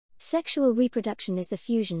Sexual reproduction is the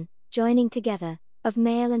fusion, joining together, of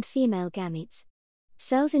male and female gametes.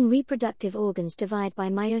 Cells in reproductive organs divide by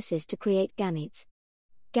meiosis to create gametes.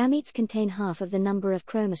 Gametes contain half of the number of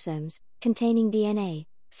chromosomes, containing DNA,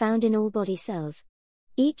 found in all body cells.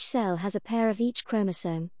 Each cell has a pair of each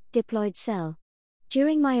chromosome, diploid cell.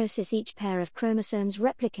 During meiosis, each pair of chromosomes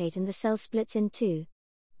replicate and the cell splits in two.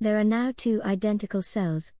 There are now two identical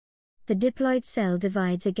cells. The diploid cell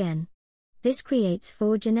divides again. This creates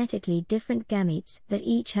four genetically different gametes that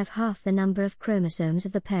each have half the number of chromosomes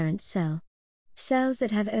of the parent cell. Cells that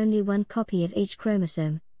have only one copy of each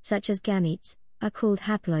chromosome, such as gametes, are called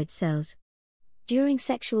haploid cells. During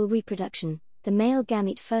sexual reproduction, the male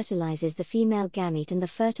gamete fertilizes the female gamete and the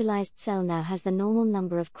fertilized cell now has the normal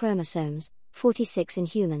number of chromosomes, 46 in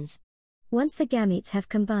humans. Once the gametes have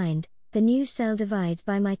combined, the new cell divides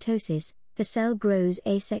by mitosis, the cell grows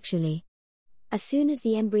asexually. As soon as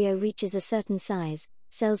the embryo reaches a certain size,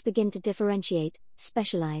 cells begin to differentiate,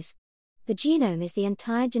 specialize. The genome is the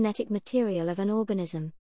entire genetic material of an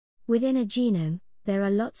organism. Within a genome, there are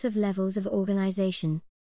lots of levels of organization.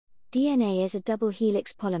 DNA is a double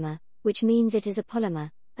helix polymer, which means it is a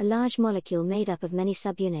polymer, a large molecule made up of many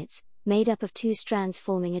subunits, made up of two strands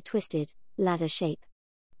forming a twisted, ladder shape.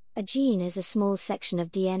 A gene is a small section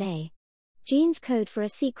of DNA. Genes code for a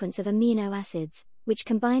sequence of amino acids, which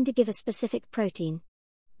combine to give a specific protein.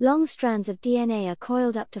 Long strands of DNA are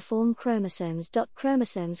coiled up to form chromosomes.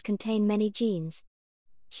 Chromosomes contain many genes.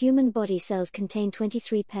 Human body cells contain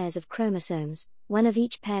 23 pairs of chromosomes, one of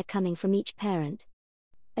each pair coming from each parent.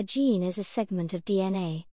 A gene is a segment of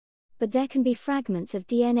DNA. But there can be fragments of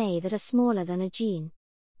DNA that are smaller than a gene.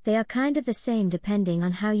 They are kind of the same depending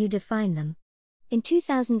on how you define them. In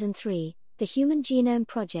 2003, the Human Genome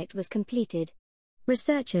Project was completed.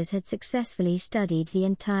 Researchers had successfully studied the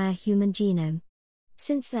entire human genome.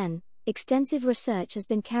 Since then, extensive research has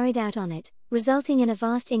been carried out on it, resulting in a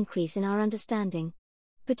vast increase in our understanding.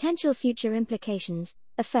 Potential future implications,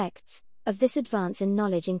 effects, of this advance in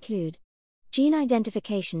knowledge include gene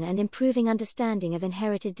identification and improving understanding of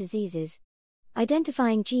inherited diseases,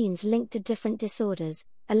 identifying genes linked to different disorders,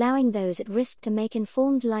 allowing those at risk to make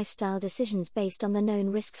informed lifestyle decisions based on the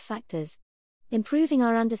known risk factors, improving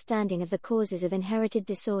our understanding of the causes of inherited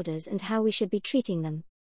disorders and how we should be treating them,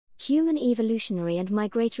 human evolutionary and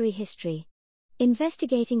migratory history,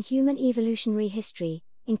 investigating human evolutionary history,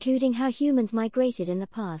 including how humans migrated in the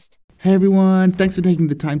past. Hey everyone, thanks for taking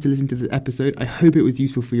the time to listen to this episode. I hope it was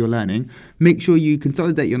useful for your learning. Make sure you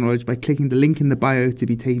consolidate your knowledge by clicking the link in the bio to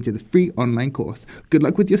be taken to the free online course. Good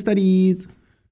luck with your studies!